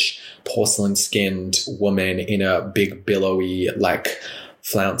 girlish, porcelain-skinned woman in a big, billowy, like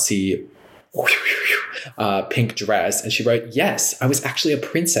flouncy pink dress. And she wrote, yes, I was actually a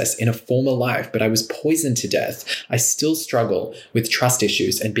princess in a former life, but I was poisoned to death. I still struggle with trust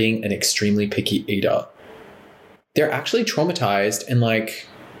issues and being an extremely picky eater. They're actually traumatized, and like,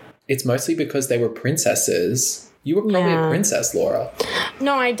 it's mostly because they were princesses. You were probably a princess, Laura.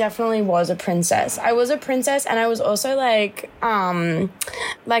 No, I definitely was a princess. I was a princess, and I was also like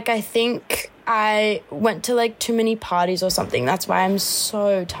I think I went to like too many parties or something. That's why I'm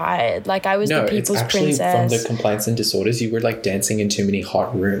so tired. Like I was the people's it's actually princess. from the complaints and disorders. You were like dancing in too many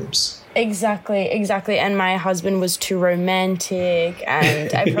hot rooms. Exactly. And my husband was too romantic,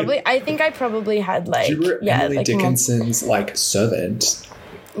 and I think I probably had like You were Emily like Dickinson's like servant.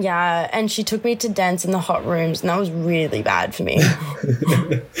 Yeah, and she took me to dance in the hot rooms, and that was really bad for me.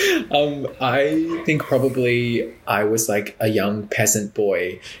 I think probably I was like a young peasant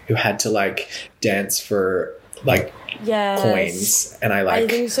boy who had to like dance for like coins, and I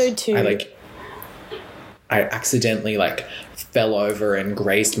think so too. I accidentally like fell over and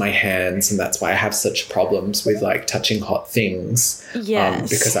grazed my hands, and that's why I have such problems with like touching hot things. Yes.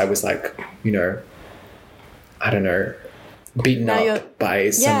 Because I was like, you know, I don't know, beaten up by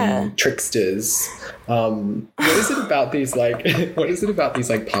some tricksters. What is it about these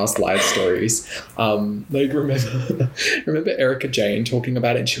like past life stories? Like remember Erica Jane talking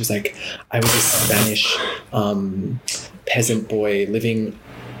about it, and she was like, I was a Spanish peasant boy living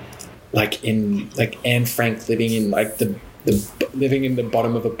like in like Anne Frank living in like the living in the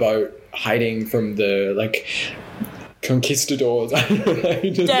bottom of a boat, hiding from the like conquistadors.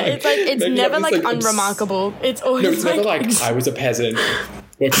 It's never like unremarkable. It's always it's never like I was a peasant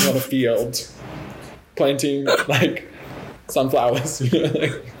working on a field planting like sunflowers. You know,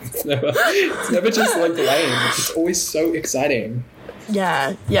 like it's never just like lame. It's always so exciting.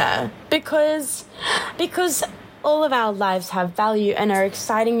 Yeah. Because all of our lives have value and are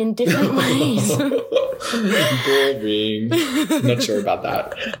exciting in different ways. Boring. Not sure about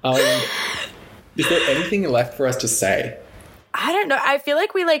that. Is there anything left for us to say? I don't know. I feel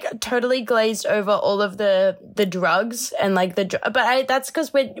like we like totally glazed over all of the drugs and like that's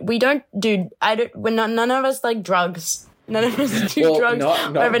because we're none of us like drugs. None of us do drugs.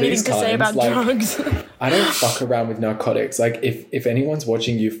 Not I have anything to say about like, drugs. I don't fuck around with narcotics. Like if anyone's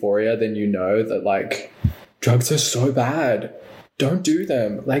watching Euphoria, then you know that like drugs are so bad. Don't do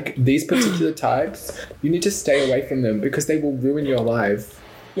them. Like these particular types, you need to stay away from them because they will ruin your life.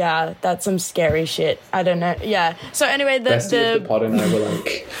 Yeah, that's some scary shit. I don't know. Yeah. So anyway, Bestie of the pod and I were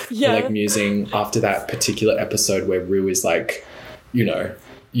like, were like musing after that particular episode where Rue is like, you know,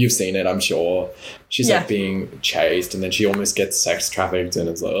 you've seen it, I'm sure. She's like being chased, and then she almost gets sex trafficked, and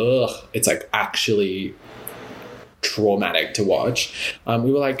it's like, ugh, it's like actually traumatic to watch.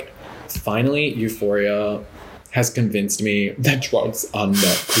 We were like, finally, Euphoria has convinced me that drugs are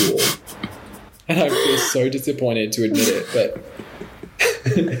not cool. And I feel so disappointed to admit it, but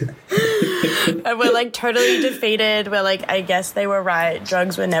and we're like totally defeated. We're like, I guess they were right.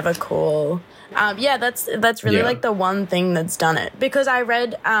 Drugs were never cool. That's really like the one thing that's done it, because I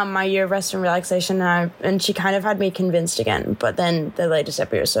read My Year of Rest and Relaxation, and she kind of had me convinced again. But then the latest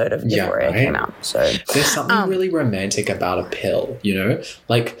episode of Euphoria came out. So there's something really romantic about a pill, you know?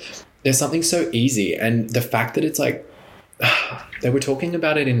 Like there's something so easy, and the fact that it's like they were talking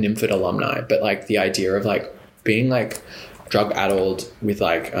about it in Nymphid Alumni, but like the idea of like being like drug addled with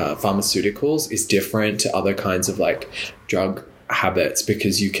like pharmaceuticals is different to other kinds of like drug habits,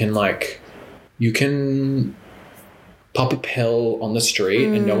 because you can pop a pill on the street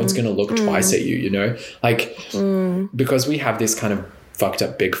and no one's going to look twice at you, you know, like because we have this kind of fucked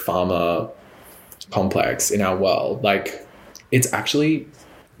up big pharma complex in our world. Like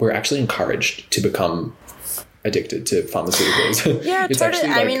we're actually encouraged to become addicted to pharmaceuticals. Yeah, it's totally.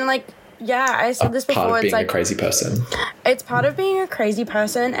 actually I mean, like, I said this before. Part of being it's like a crazy person. It's part of being a crazy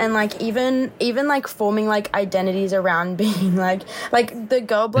person, and like even like forming like identities around being like the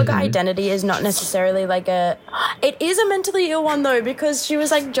girl blogger identity is not necessarily like it is a mentally ill one though, because she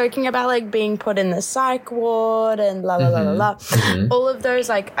was like joking about like being put in the psych ward and la la la la la. All of those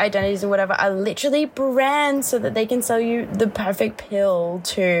like identities and whatever are literally brands so that they can sell you the perfect pill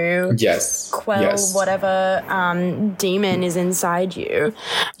to quell whatever demon is inside you.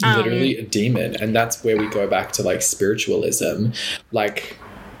 Literally a demon. And that's where we go back to like spiritualism. Like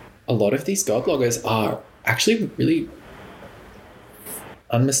a lot of these girl bloggers are actually really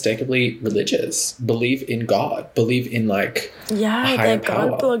unmistakably religious, believe in God, believe in like a higher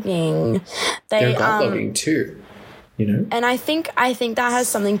power. God blogging. They're God blogging too, you know? And I think that has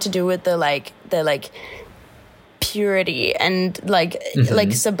something to do with the purity and like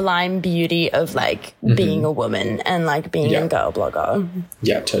sublime beauty of like being a woman and like being a girl blogger.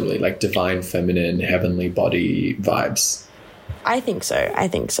 Yeah, totally. Like divine feminine heavenly body vibes. I think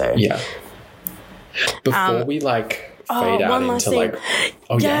so. Yeah. Before we like fade out into like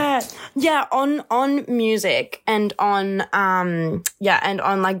on music and on and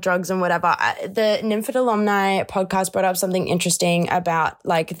on like drugs and whatever, the Nymphet Alumni podcast brought up something interesting about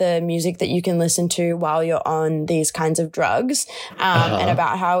like the music that you can listen to while you're on these kinds of drugs, and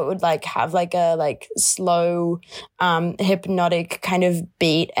about how it would like have like a like slow hypnotic kind of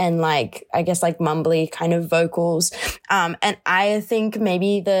beat and like I guess like mumbly kind of vocals, and I think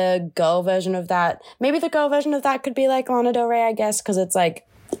maybe the girl version of that could be like Lana Del Rey, I guess, because it's like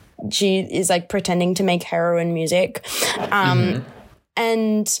she is like pretending to make heroin music. And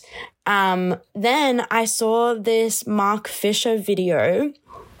then I saw this Mark Fisher video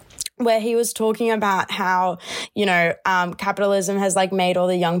where he was talking about how, you know, capitalism has like made all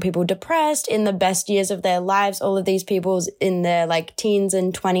the young people depressed in the best years of their lives. All of these people in their like teens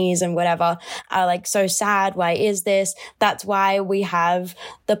and 20s and whatever are like so sad. Why is this? That's why we have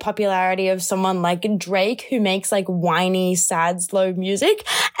the popularity of someone like Drake, who makes like whiny, sad, slow music.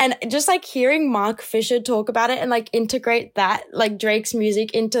 And just like hearing Mark Fisher talk about it and like integrate that, like Drake's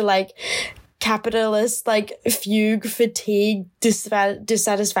music into like capitalist like fugue, fatigue,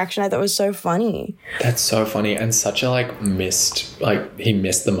 dissatisfaction, I thought was so funny. That's so funny, and such a like he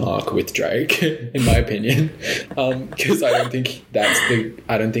missed the mark with Drake in my opinion, because I don't think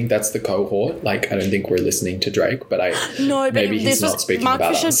that's the cohort. Like I don't think we're listening to Drake, but maybe he's not speaking Mark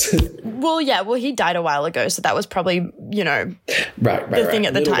about Fisher's, us. Well he died a while ago, so that was probably, you know, right the thing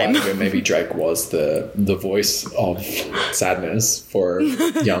at the time. While ago, maybe Drake was the voice of sadness for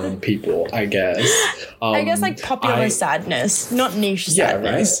young people, I guess. I guess like popular sadness, not niche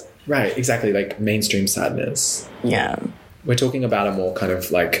sadness. Right, exactly, like mainstream sadness. Yeah. We're talking about a more kind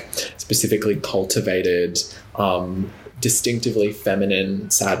of like specifically cultivated, distinctively feminine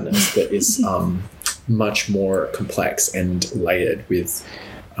sadness that is much more complex and layered with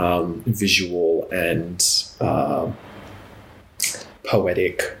visual and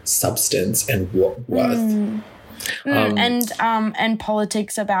poetic substance and worth. And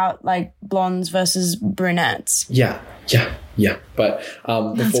politics about like blondes versus brunettes. Yeah. But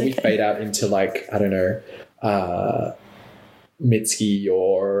before we fade out into like, I don't know, Mitski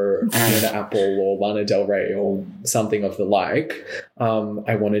or Fiona Apple or Lana Del Rey or something of the like,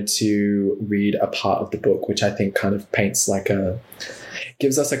 I wanted to read a part of the book which I think kind of paints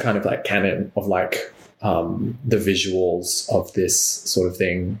gives us a kind of like canon of like the visuals of this sort of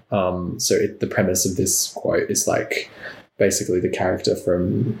thing. The premise of this quote is like basically the character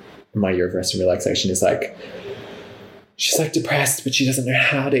from My Year of Rest and Relaxation is like, she's like depressed, but she doesn't know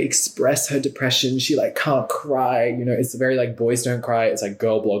how to express her depression. She like can't cry, you know. It's very like boys don't cry. It's like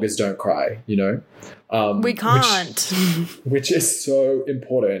girl bloggers don't cry, you know. We can't. Which is so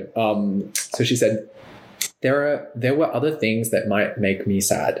important. So she said, There were other things that might make me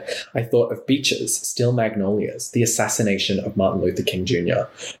sad. I thought of beaches, still magnolias, the assassination of Martin Luther King Jr.,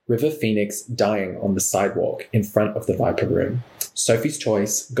 River Phoenix dying on the sidewalk in front of the Viper Room, Sophie's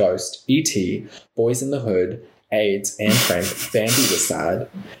Choice, Ghost, E.T., Boys in the Hood, AIDS, Anne Frank, Bambi was sad,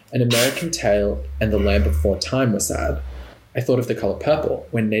 An American Tale, and The Land Before Time were sad. I thought of The Color Purple,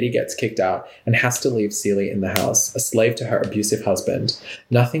 when Nettie gets kicked out and has to leave Celie in the house, a slave to her abusive husband.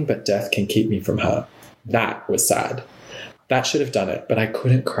 Nothing but death can keep me from her. That was sad. That should have done it, but I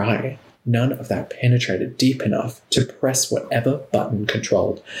couldn't cry. None of that penetrated deep enough to press whatever button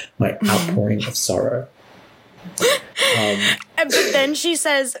controlled my outpouring of sorrow. But then she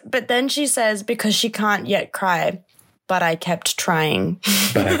says, because she can't yet cry, but I kept trying.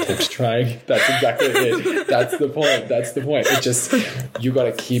 That's exactly it. That's the point. It just, you got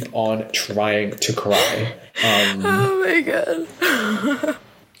to keep on trying to cry. Oh my God.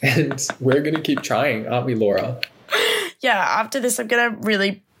 And we're going to keep trying, aren't we, Laura? Yeah, after this, I'm going to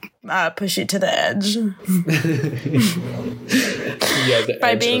really push it to the edge. Yeah, the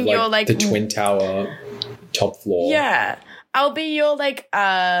By edge being of, like, your, like, the Twin Tower top floor. Yeah. I'll be your, like,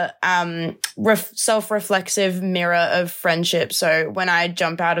 self-reflexive mirror of friendship. So when I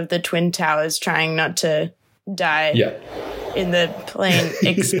jump out of the Twin Towers trying not to die in the plane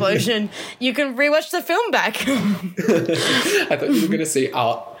explosion, you can rewatch the film back. I thought you were going to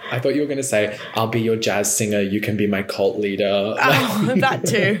say, I'll be your jazz singer, you can be my cult leader. Oh, that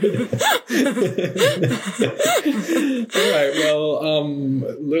too. All right, well,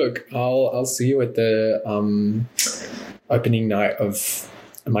 look, I'll see you at the opening night of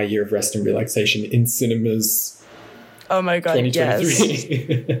my year of rest and relaxation in cinemas. Oh my God,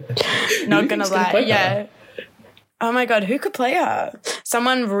 2023. Yes. Not gonna lie, yeah. Oh my God, who could play her?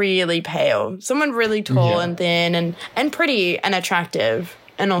 Someone really pale, someone really tall and thin and pretty and attractive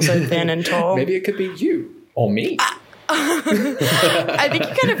and also thin and tall. Maybe it could be you or me. I think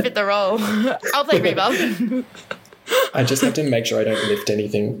you kind of fit the role. I'll play Reba. I just have to make sure I don't lift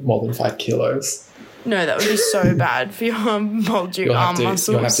anything more than 5 kilos. No, that would be so bad for your bulgy arm muscles.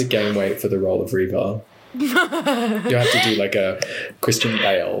 You'll have to gain weight for the role of Reba. You'll have to do like a Christian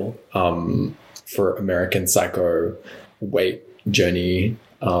Bale for American Psycho weight journey.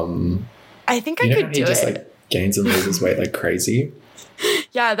 I think I could do it. He just like gains and loses weight like crazy.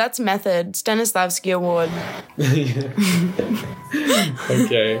 Yeah, that's method. Stanislavski Award.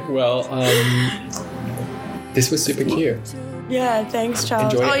 Okay, well, this was super cute. Yeah, thanks,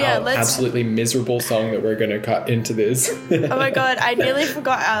 Charles. Enjoy our absolutely miserable song that we're going to cut into this. Oh my God, I nearly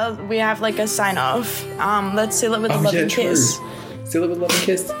forgot. We have like a sign off. Let's seal it with a love and kiss. Seal it with love and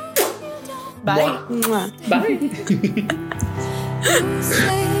kiss. Bye. Mwah. Bye.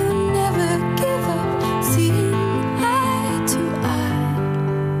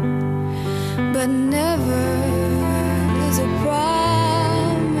 But never is a problem.